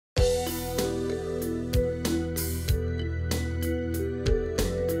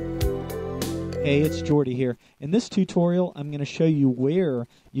Hey, it's Jordy here. In this tutorial, I'm going to show you where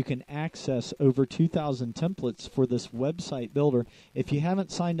you can access over 2,000 templates for this website builder. If you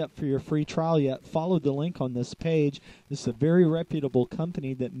haven't signed up for your free trial yet, follow the link on this page. This is a very reputable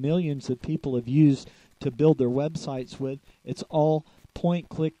company that millions of people have used to build their websites with. It's all point,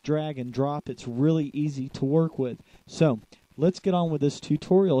 click, drag, and drop. It's really easy to work with. So let's get on with this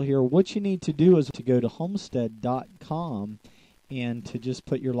tutorial here. What you need to do is to go to homestead.com and to just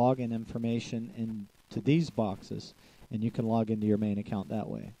put your login information into these boxes, and you can log into your main account that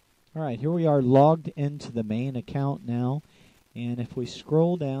way. All right, here we are logged into the main account now, and if we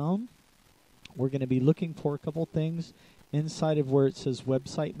scroll down, we're going to be looking for a couple things inside of where it says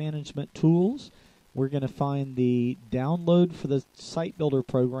Website Management Tools. We're going to find the download for the Site Builder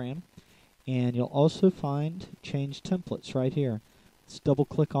program, and you'll also find Change Templates right here. Let's double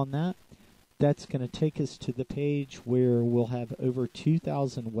click on that. That's going to take us to the page where we'll have over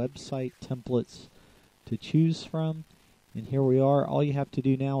 2,000 website templates to choose from. And here we are. All you have to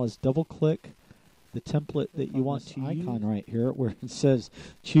do now is double click the template that you want to use. Icon right here where it says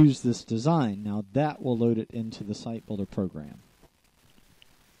choose this design. Now that will load it into the Site Builder program.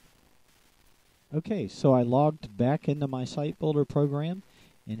 Okay, so I logged back into my Site Builder program,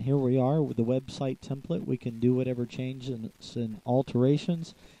 and here we are with the website template. We can do whatever changes and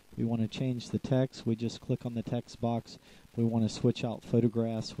alterations. If we want to change the text, we just click on the text box. If we want to switch out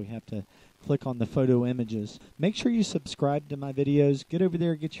photographs, we have to click on the photo images. Make sure you subscribe to my videos. Get over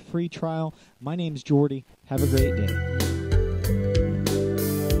there, get your free trial. My name's Jordy. Have a great day.